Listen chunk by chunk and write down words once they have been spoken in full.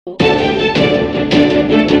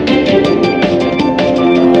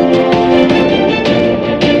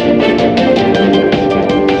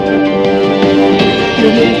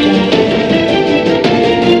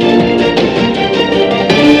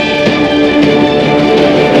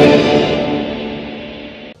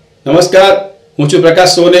નમસ્કાર, હું છું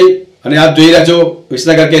પ્રકાશ સોની અને આપ જોઈ રહ્યા છો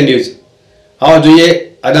વિસનગર કે ન્યૂઝ। આવો જોઈએ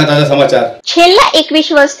આજના તાજા સમાચાર। છેલ્લા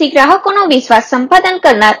 21 વર્ષથી ગ્રાહકોનો વિશ્વાસ સંપાદન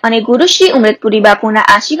કરનાર અને ગુરુશ્રી ઉમરતપુરી બાપુના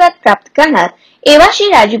આશીર્વાદ પ્રાપ્ત કરનાર એવા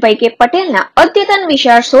શ્રી રાજુભાઈ કે પટેલના અદ્યતન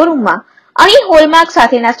વિશાળ શોરૂમમાં અહીં હોલમાર્ક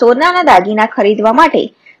સાથેના સોનાના દાગીના ખરીદવા માટે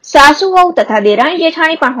સાસુ વહુ તથા દેરાણી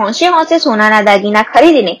જેઠાણી પણ હોંશે હોંશે સોનાના દાગીના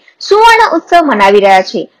ખરીદીને સુવર્ણ ઉત્સવ મનાવી રહ્યા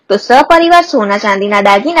છે। તો સપરિવાર સોના ચાંદીના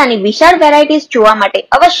દાગીનાની વિશાળ વેરાયટીઝ જોવા માટે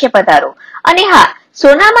અવશ્ય પધારો। અને હા,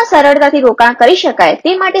 સોનામાં સરળતાથી રોકાણ કરી શકાય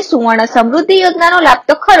તે માટે સુવર્ણ સમૃદ્ધિ યોજનાનો લાભ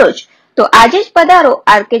તો ખરો જ। તો આજે જ પધારો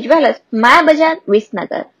આરકે જ્વેલર્સ, માયા બજાર,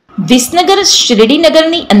 વિસનગર। વિસનગર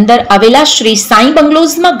શિરડીનગરની અંદર આવેલા શ્રી સાંઈ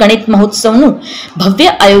બંગલોઝમાં ગણેશ મહોત્સવનું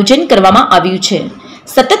ભવ્ય આયોજન કરવામાં આવ્યું છે।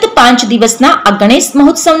 સતત 5 દિવસના આ ગણેશ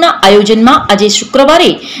મહોત્સવના આયોજનમાં આજે શુક્રવારે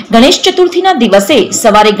ગણેશ ચતુર્થીના દિવસે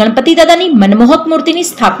સવારે ગણપતિ દાદાની મનમોહક મૂર્તિની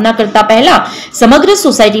સ્થાપના કરતા પહેલા સમગ્ર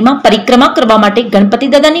સોસાયટીમાં પરિક્રમા કરવા માટે ગણપતિ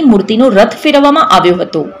દાદાની મૂર્તિનો રથ ફેરવવામાં આવ્યો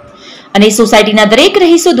હતો અને સોસાયટીના દરેક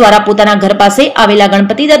રહીશો દ્વારા પોતાના ઘર પાસે આવેલા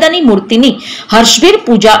ગણપતિ દાદાની મૂર્તિની હર્ષભેર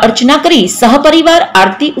પૂજા અર્ચના કરી સહપરિવાર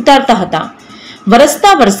આરતી ઉતારતા હતા।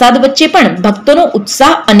 વરસતા વરસાદ વચ્ચે પણ ભક્તોનો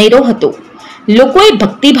ઉત્સાહ અનેરો હતો। લોકોએ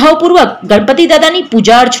ભક્તિભાવપૂર્વક ગણપતિ દાદાની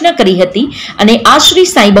પૂજા અર્ચના કરી હતી અને આ શ્રી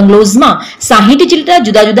સાંઈ બંગલોઝમાં 60 જેટલા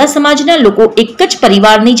જુદા જુદા સમાજના લોકો એક જ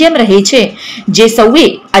પરિવારની જેમ રહે છે, જે સૌએ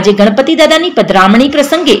આજે ગણપતિ દાદાની પધરામણી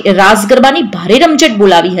પ્રસંગે રાસ ગરબાની ભારે રમઝટ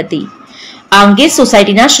બોલાવી હતી। આ અંગે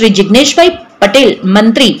સોસાયટીના શ્રી જિગ્નેશભાઈ પટેલ,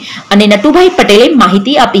 મંત્રી અને નટુભાઈ પટેલે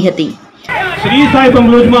માહિતી આપી હતી। શ્રી સાંઈ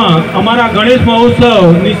બંગલોઝમાં અમારા ગણેશ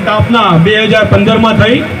મહોત્સવની સ્થાપના 2015માં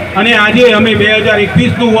થઈ અને આજે અમે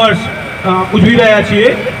 2021નું વર્ષ ઉજવી રહ્યા છીએ।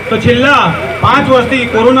 તો છેલ્લા 5 વર્ષથી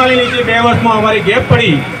કોરોનાને લીધે 2 વર્ષમાં અમારી ગેપ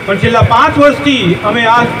પડી, પણ છેલ્લા 5 વર્ષથી અમે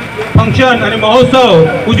આ ફંક્શન અને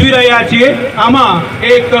મહોત્સવ ઉજવી રહ્યા છીએ। આમાં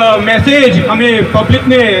એક મેસેજ અમે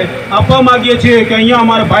પબ્લિકને આપવા માંગીએ છીએ કે અહીંયા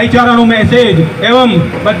અમારા ભાઈચારાનો મેસેજ એવં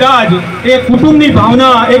બધા જ એક કુટુંબની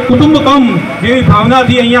ભાવના, એક કુટુંબકમ જેવી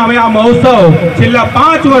ભાવનાથી અહીંયા અમે આ મહોત્સવ છેલ્લા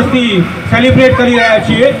 5 વર્ષથી સેલિબ્રેટ કરી રહ્યા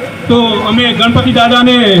છીએ। તો અમે ગણપતિ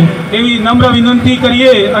દાદાને એવી નમ્ર વિનંતી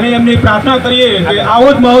કરીએ અને એમની પ્રાર્થના કરીએ કે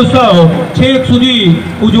આવો જ મહોત્સવ છેક સુધી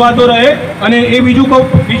ઉજવાતો રહે। અને એ બીજું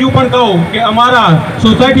પણ કહું કે અમારા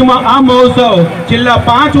સોસાયટીમાં આ મહોત્સવ છેલ્લા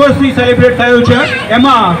 5 વર્ષથી સેલિબ્રેટ થયો છે।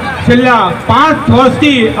 એમાં છેલ્લા 5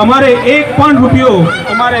 વર્ષથી અમારે 1 પણ રૂપિયો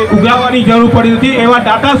અમારે ઉઘરાવવાની જરૂર પડી નથી। એવા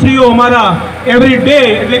દાતાશ્રીઓ અમારા એવરી ડે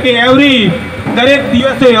એટલે કે દરેક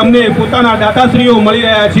દિવસે અમને પોતાના દાતાશ્રીઓ મળી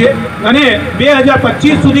રહ્યા છે અને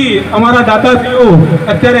 2025 સુધી અમારા દાતાશ્રીઓ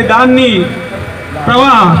અત્યારે દાનની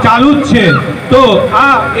પ્રવાહ ચાલુ જ છે। તો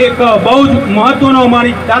આ એક બહુ જ મહત્વનો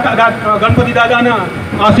અમારી ગણપતિ દાદાના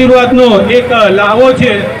આશીર્વાદનો એક લાવો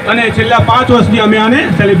છે અને છેલ્લા 5 વર્ષથી અમે આને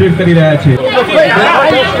સેલિબ્રેટ કરી રહ્યા છીએ।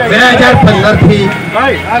 2015થી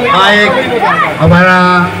આ એક અમારા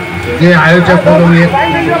જે આયોજકોનું એક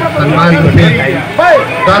સન્માન રૂપે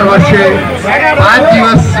દર વર્ષે 5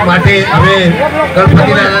 દિવસ માટે અમે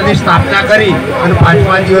ગણપતિ દાદાની સ્થાપના કરી અને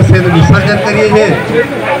 5મા દિવસે એનું વિસર્જન કરીએ છીએ।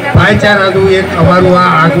 ભાઈચારાનું એક અમારું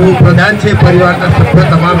આ આગવું પ્રદાન છે। પરિવારના સભ્યો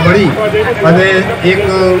તમામ મળી અને એક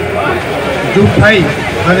જૂથ થઈ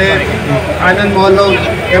અને આનંદ મહોત્સવ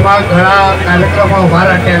એમાં ઘણા કાર્યક્રમો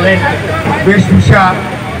અમારા ટેલેન્ટ, વેશભૂષા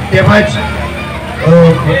તેમજ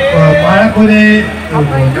બાળકોને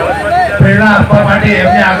પ્રેરણા આપવા માટે,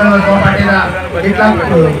 એમને આગળ વધવા માટેના કેટલાક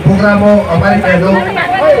પ્રોગ્રામો અમારી બહેનો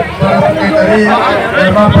સરસ રીતે કરી,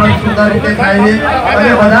 એમાં પણ સુંદર રીતે થાય છે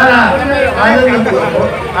અને બધાના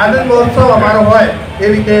આનંદ મહોત્સવ અમારો હોય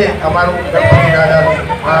એ રીતે અમારું ગણપતિ દાદાનું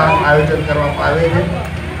આ આયોજન કરવામાં આવે છે।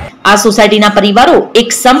 આ સોસાયટીના પરિવારો એક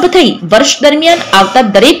સંપ થઈ વર્ષ દરમિયાન આવતા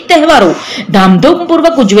દરેક તહેવારો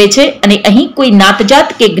ધામધૂમપૂર્વક ઉજવે છે અને અહીં કોઈ નાતજાત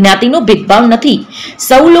કે જ્ઞાતિનો ભેદભાવ નથી।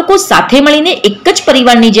 સૌ લોકો સાથે મળીને એક જ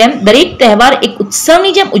પરિવારની જેમ દરેક તહેવાર એક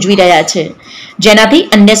ઉત્સવની જેમ ઉજવી રહ્યા છે, જેનાથી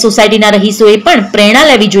અન્ય સોસાયટીના રહીશોએ પણ પ્રેરણા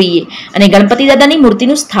લેવી જોઈએ અને ગણપતિ દાદાની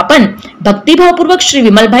મૂર્તિનું સ્થાપન ભક્તિભાવપૂર્વક શ્રી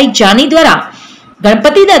વિમલભાઈ જાની દ્વારા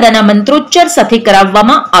ગણપતિ દાદાના મંત્રોચ્ચાર સાથે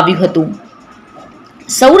કરાવવામાં આવ્યું હતું।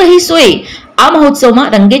 સૌ રહીશોએ આ મહોત્સવમાં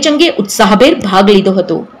રંગેચંગે ઉત્સાહભેર ભાગ લીધો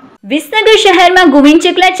હતો। વિસનગર શહેરમાં ગોવિંદ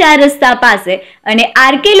ચકલા 4 રસ્તા પાસે અને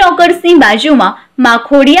આરકે લોકર્સની બાજુમાં માં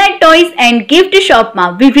ખોડિયાર ટોયઝ એન્ડ ગિફ્ટ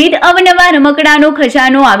શોપમાં વિવિધ અવનવા રમકડાનો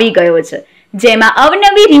ખજાનો આવી ગયો છે, જેમાં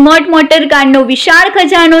અવનવી રિમોટ મોટર કારનો વિશાળ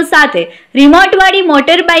ખજાનો સાથે રિમોટ વાળી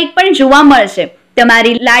મોટર બાઇક પણ જોવા મળશે।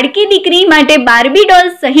 તમારી લાડકી દીકરી માટે બાર્બી ડોલ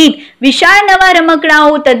સહિત વિશાળ નવા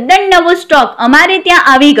રમકડાઓ તદ્દન નવો સ્ટોક અમારે ત્યાં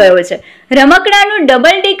આવી ગયો છે. રમકડાનું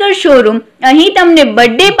ડબલ ડેકર શોરૂમ. અહીં તમને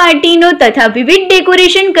બર્થડે પાર્ટીનો તથા વિવિધ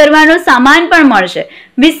ડેકોરેશન કરવાનો સામાન પણ મળશે.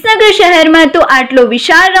 વિસનગર શહેરમાં તો આટલો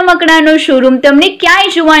વિશાળ રમકડાનો શોરૂમ તમને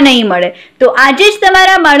ક્યાંય જોવા નહીં મળે. તો આજે જ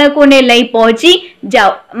તમારા બાળકોને લઈ પહોંચી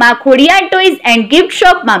જાઓ માં ખોડિયાર ટોયઝ એન્ડ ગિફ્ટ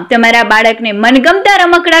શોપમાં તમારા બાળકને મનગમતા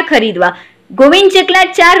રમકડા ખરીદવા. ગોવિંદ ચકલા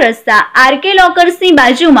 4 રસ્તા, આરકે લોકર્સની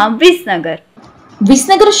બાજુમાં, વિસનગર.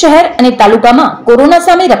 વિસનગર શહેર અને તાલુકામાં કોરોના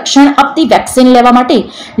સામે રક્ષણ આપતી વેક્સિન લેવા માટે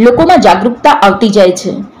લોકોમાં જાગૃતતા આવતી જાય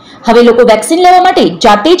છે. હવે લોકો વેક્સિન લેવા માટે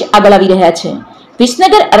જાતે જ આગળ આવી રહ્યા છે.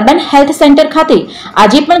 વિસનગર અર્બન હેલ્થ સેન્ટર ખાતે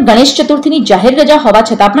આજે પણ ગણેશ ચતુર્થીની જાહેર રજા હોવા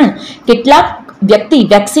છતાં પણ કેટલાક વ્યક્તિ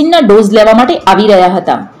વેક્સિનના ડોઝ લેવા માટે આવી રહ્યા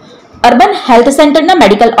હતા. અર્બન હેલ્થ સેન્ટરના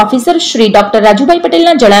medical officer Shri doctor Rajubhai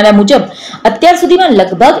પટેલના જણાવ્યા મુજબ અત્યાર સુધીમાં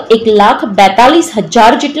લગભગ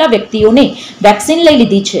 1,42,000 જેટલા વ્યક્તિઓને વેક્સિન લઈ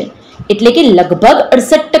લીધી છે. એટલે કે લગભગ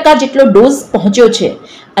 68% જેટલો ડોઝ પહોંચ્યો છે.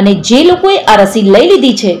 અને જે લોકોએ આ રસી લઈ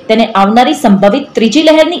લીધી છે તેને આવનારી સંભવિત ત્રીજી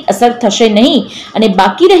લહેરની અસર થશે નહીં અને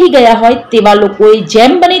બાકી રહી ગયા હોય તેવા લોકોએ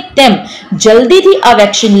જેમ બને તેમ જલ્દીથી આ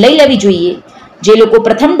વેક્સિન લઈ લેવી જોઈએ. જે લોકો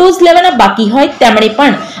પ્રથમ ડોઝ લેવાના બાકી હોય તેમણે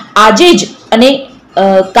પણ આજે જ અને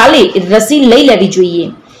કાલે રસી લઈ લેવી જોઈએ.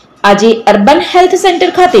 આજે અર્બન હેલ્થ સેન્ટર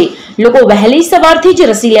ખાતે લોકો વહેલી સવારથી જ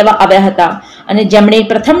રસી લેવા આવ્યા હતા અને જેમણે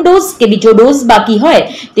પ્રથમ ડોઝ કે બીજો ડોઝ બાકી હોય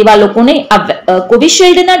તેવા લોકોને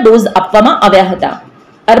કોવિશિલ્ડના ડોઝ આપવામાં આવ્યા હતા.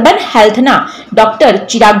 અર્બન હેલ્થના ડોક્ટર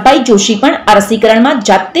ચિરાગભાઈ જોશી પણ આ રસીકરણમાં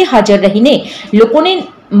જાતે હાજર રહીને લોકોને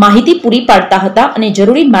માહિતી પૂરી પાડતા હતા અને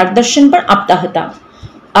જરૂરી માર્ગદર્શન પણ આપતા હતા.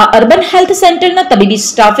 આ અર્બન હેલ્થ સેન્ટરના તબીબી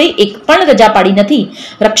સ્ટાફે એક પણ રજા પાડી નથી.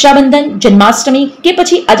 રક્ષાબંધન, જન્માષ્ટમી કે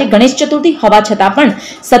પછી આજે ગણેશ ચતુર્થી હોવા છતાં પણ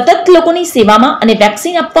સતત લોકોની સેવામાં અને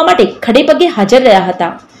વેક્સિન આપવા માટે ખડે પગે હાજર રહ્યા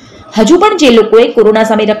હતા. હજુ પણ જે લોકોએ કોરોના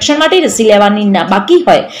સામે રક્ષણ માટે રસી લેવાની બાકી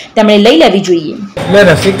હોય તેમણે લઈ લેવી જોઈએ. એટલે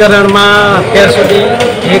રસીકરણમાં અત્યાર સુધી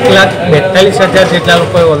 1,42,000 જેટલા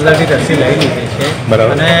લોકોએ ઓલરેડી રસી લઈ લીધી છે.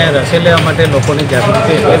 અને રસી લેવા માટે લોકોની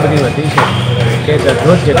જાગૃતિ એટલી બધી વધી છે કે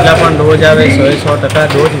દરરોજ જેટલા પણ ડોઝ આવે 100%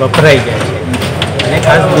 ડોઝ વપરાઈ જાય છે. અને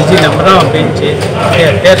ખાસ બીજી નમ્ર અપીલ છે કે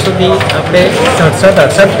અત્યાર સુધી આપણે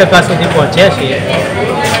 67-68% સુધી પહોંચ્યા છીએ.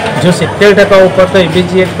 જો 70% ઉપર તો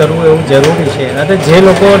ઇમિજિએટ કરવું એવું જરૂરી છે. અને જે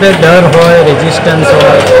લોકોને ડર હોય, રેઝિસ્ટન્સ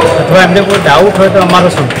હોય અથવા એમને કોઈ ડાઉટ હોય તો અમારો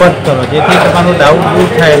સંપર્ક કરો, જેથી તમારો ડાઉટ દૂર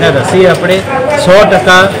થાય. અને રસી આપણે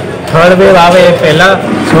 100% થર્ડ વેવ આવે એ પહેલાં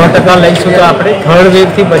 100% લઈશું તો આપણે થર્ડ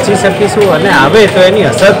વેવથી બચી શકીશું અને આવે તો એની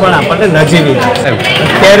અસર પણ આપણને નજીવી લાગશે.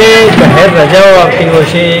 અત્યારે જાહેર રજાઓ આવતી હોય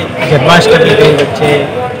છે. જન્માષ્ટમી ગઈ વચ્ચે,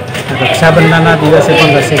 રક્ષાબંધનના દિવસે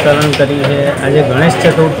પણ રસીકરણ કર્યું છે. આજે ગણેશ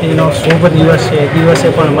ચતુર્થીનો શુભ દિવસ છે. એ દિવસે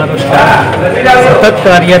પણ અમારો સ્ટાફ સતત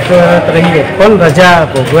કાર્યરત રહીએ પણ રજા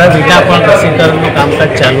ભોગવ્યા વિના પણ રસીકરણનું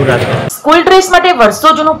કામકાજ ચાલુ રાખે. સ્કૂલ ડ્રેસ માટે વર્ષો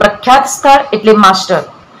જૂનું પ્રખ્યાત સ્થળ એટલે માસ્ટર.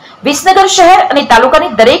 વિસનગર શહેર અને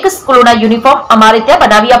તાલુકાની દરેક સ્કૂલોના યુનિફોર્મ અમારે ત્યાં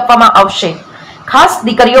બનાવી આપવામાં આવશે. ખાસ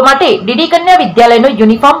દીકરીઓ માટે ડીડી કન્યા વિદ્યાલયનો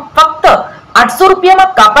યુનિફોર્મ ફક્ત 800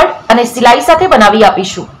 રૂપિયામાં કાપડ અને સિલાઈ સાથે બનાવી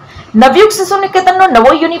આપીશું. નવયુગ શિશુ નિકેતનનો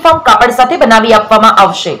નવો યુનિફોર્મ કાપડ સાથે બનાવી આપવામાં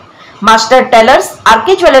આવશે. માસ્ટર ટેલર્સ,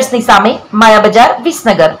 આરકે જ્વેલર્સની સામે, માયા બજાર,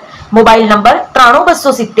 વિસનગર. Mobile number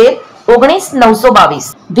 93-270-19-922.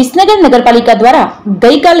 વિસનગર નગરપાલિકા દ્વારા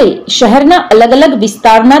ગઈકાલે શહેરના અલગ અલગ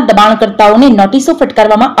વિસ્તારના દબાણકર્તાઓને નોટિસો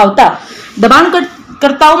ફટકારવામાં આવતા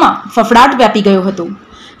દબાણકર્તાઓમાં ફફડાટ વ્યાપી ગયો હતો.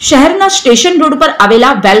 શહેરના સ્ટેશન રોડ પર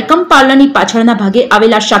આવેલા વેલકમ પાર્લરની પાછળના ભાગે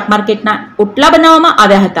આવેલા શાક માર્કેટના ઓટલા બનાવવામાં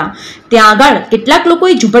આવ્યા હતા. ત્યાં આગળ કેટલાક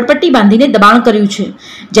લોકોએ ઝૂંપડપટ્ટી બાંધીને દબાણ કર્યું છે,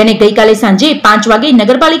 જેને ગઈકાલે સાંજે 5 વાગે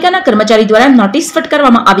નગરપાલિકાના કર્મચારી દ્વારા નોટિસ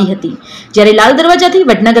ફટકારવામાં આવી હતી. જ્યારે લાલ દરવાજાથી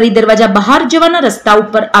વડનગરી દરવાજા બહાર જવાના રસ્તા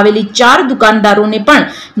ઉપર આવેલી 4 દુકાનદારોને પણ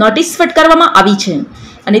નોટિસ ફટકારવામાં આવી છે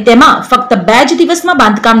અને તેમાં ફક્ત 2 જ દિવસમાં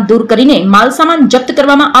બાંધકામ દૂર કરીને માલસામાન જપ્ત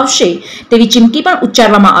કરવામાં આવશે તેવી ચીમકી પણ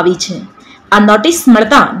ઉચ્ચારવામાં આવી છે. આ નોટિસ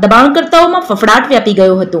મળતા દબાણકર્તાઓમાં ફફડાટ વ્યાપી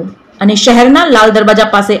ગયો હતો અને શહેરના લાલ દરવાજા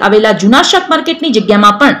પાસે આવેલા જૂના શાક માર્કેટની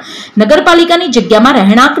જગ્યામાં પણ નગરપાલિકાની જગ્યામાં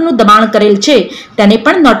રહેણાંકનું દબાણ કરેલ છે તેને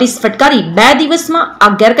પણ નોટિસ ફટકારી 2 દિવસમાં આ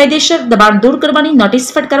ગેરકાયદેસર દબાણ દૂર કરવાની નોટિસ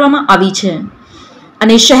ફટકારવામાં આવી છે.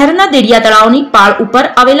 અને શહેરના દેડિયા તળાવની પાળ ઉપર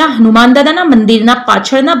આવેલા હનુમાન દાદાના મંદિરના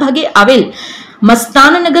પાછળના ભાગે આવેલ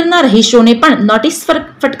મસ્તાનનગરના રહીશોને પણ નોટિસ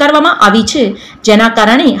ફટકારવામાં આવી છે, જેના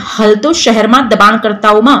કારણે હાલ તો શહેરમાં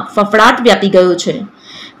દબાણકર્તાઓમાં ફફડાટ વ્યાપી ગયો છે.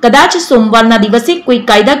 કદાચ સોમવારના દિવસે કોઈ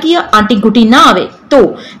કાયદાકીય આંટીઘૂંટી ન આવે તો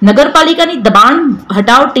નગરપાલિકાની દબાણ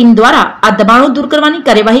હટાવ ટીમ દ્વારા આ દબાણો દૂર કરવાની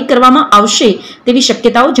કાર્યવાહી કરવામાં આવશે તેવી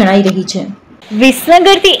શક્યતાઓ જણાઈ રહી છે.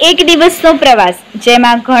 વિસનગરથી 1 દિવસનો પ્રવાસ,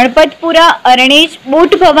 જેમાં ગણપતપુરા, અરણેજ,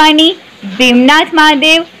 બુટ ભવાની, ભીમનાથ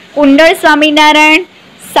મહાદેવ, કુંડળ સ્વામિનારાયણ,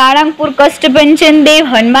 સાળંગપુર કષ્ટભંજન દેવ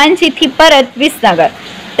હનુમાનજીથી પરત વિસનગર.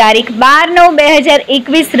 તારીખ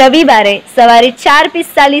 12/9/2021 રવિવારે સવારે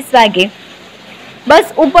 4:45 વાગે બસ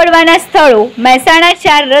ઉપડવાના સ્થળો મહેસાણા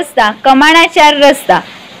 4 રસ્તા, કમાણા 4 રસ્તા.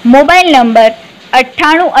 Mobile number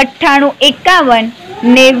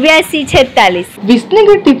 9898518946.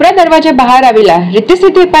 વિસનગર ટીપરા દરવાજા બહાર આવેલા રીતિ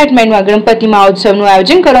એપાર્ટમેન્ટમાં ગણપતિ મહોત્સવનું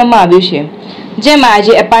આયોજન કરવામાં આવ્યું છે, જેમાં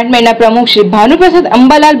આજે એપાર્ટમેન્ટના પ્રમુખ શ્રી ભાનુપ્રસાદ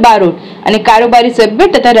અંબાલાલ બારોટ અને કારોબારી સભ્યો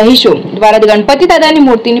તથા રહીશો દ્વારા ગણપતિ દાદાની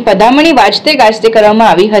મૂર્તિની પધરામણી વાજતે ગાજતે કરવામાં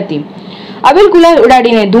આવી હતી. અબીલ ગુલાલ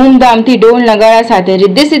ઉડાડીને ધૂમધામથી ઢોલ નગારા સાથે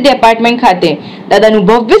રીતિ એપાર્ટમેન્ટ ખાતે દાદાનું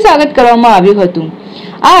ભવ્ય સ્વાગત કરવામાં આવ્યું હતું.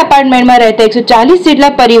 આ એપાર્ટમેન્ટમાં રહેતા 140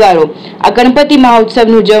 જેટલા પરિવારો આ ગણપતિ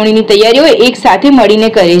મહોત્સવની ઉજવણીની તૈયારીઓ એક સાથે મળીને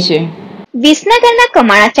કરે છે. વિસનગરના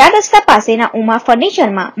કમાણા 4 રસ્તા પાસેના ઉમા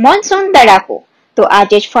ફર્નિચરમાં મોનસૂન ધડાકો. તો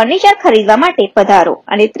આજે જ ફર્નિચર ખરીદવા માટે પધારો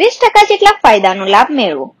અને 30% જેટલા ફાયદાનો લાભ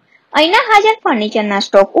મેળવો. અહીંના હાજર ફર્નિચરના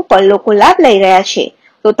સ્ટોક ઉપર લોકો લાભ લઈ રહ્યા છે,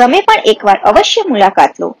 તો તમે પણ એકવાર અવશ્ય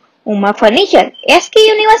મુલાકાત લો. ઉમા ફર્નિચર એસકે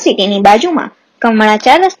યુનિવર્સિટીની બાજુમાં, કમાણા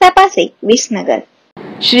 4 રસ્તા પાસે, વિસનગર.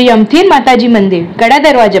 શ્રી અમથેર માતાજી મંદિર કડા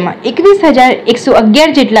દરવાજામાં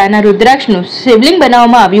 21,111 જેટલાના રુદ્રાક્ષનું શિવલિંગ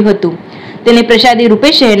બનાવવામાં આવ્યું હતું. તેને પ્રસાદી રૂપે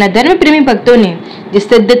શહેરના ધર્મપ્રેમી ભક્તોને જે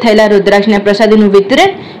સિદ્ધ થયેલા રુદ્રાક્ષના પ્રસાદીનું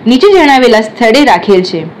વિતરણ નીચે જણાવેલા સ્થળે રાખેલ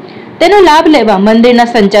છે. તેનો લાભ લેવા મંદિરના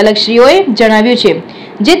સંચાલક શ્રીઓએ જણાવ્યું છે,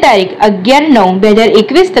 જે તારીખ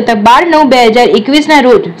 11/9/2021 તથા 12/9/2021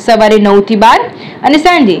 રોજ સવારે 9 થી 12 અને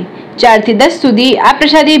સાંજે 4 થી 10 સુધી આ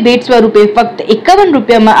પ્રસાદી ભેટ સ્વરૂપે ફક્ત 51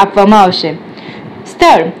 રૂપિયામાં આપવામાં આવશે.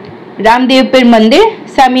 સ્થળ રામદેવપીર મંદિર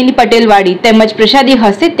સામેની પટેલવાડી તેમજ પ્રસાદી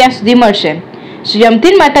હસ્તે ત્યાં સુધી મળશે. શ્રી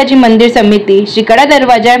અમથેર માતાજી મંદિર સમિતિ, શ્રી કડા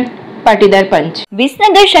દરવાજા, પાટીદાર પંચ.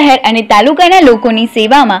 વિસનગર શહેર અને તાલુકાના લોકોની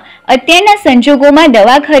સેવામાં અત્યારના સંજોગોમાં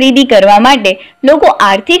દવા ખરીદી કરવા માટે લોકો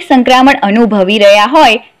આર્થિક સંકરામણ અનુભવી રહ્યા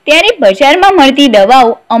હોય ત્યારે બજારમાં મળતી દવાઓ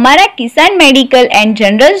અમારા કિસાન મેડિકલ એન્ડ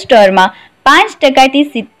જનરલ સ્ટોરમાં 5% થી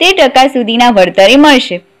 70% સુધીના વળતરે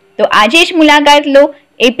મળશે. તો આજે જ મુલાકાત લો.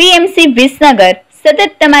 એપીએમસી વિસનગર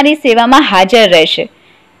સતત તમારી સેવામાં હાજર રહેશે.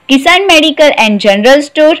 કિસાન મેડિકલ એન્ડ જનરલ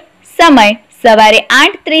સ્ટોર. સમય સવારે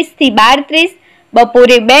 8:30 થી 12:30,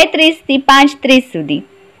 બપોરે 2:30 થી 5:30 સુધી.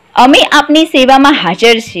 અમે આપની સેવામાં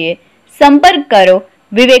હાજર છીએ. સંપર્ક કરો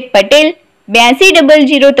વિવેક પટેલ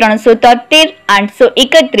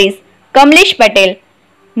 82000373 કમલેશ પટેલ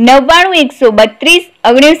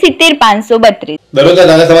 9913297532. દરરોજના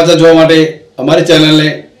તાજા સમાચાર જોવા માટે અમારી ચેનલને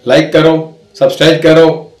લાઈક કરો, સબસ્ક્રાઇબ કરો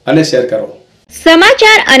અને શેર કરો.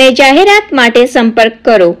 સમાચાર અને જાહેરાત માટે સંપર્ક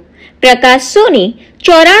કરો પ્રકાશ સોની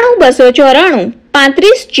 94 294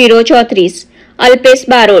 35 034, અલ્પેશ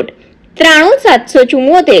બારોટ 93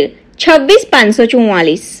 774 26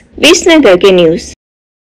 544. વિસનગર કે ન્યૂઝ.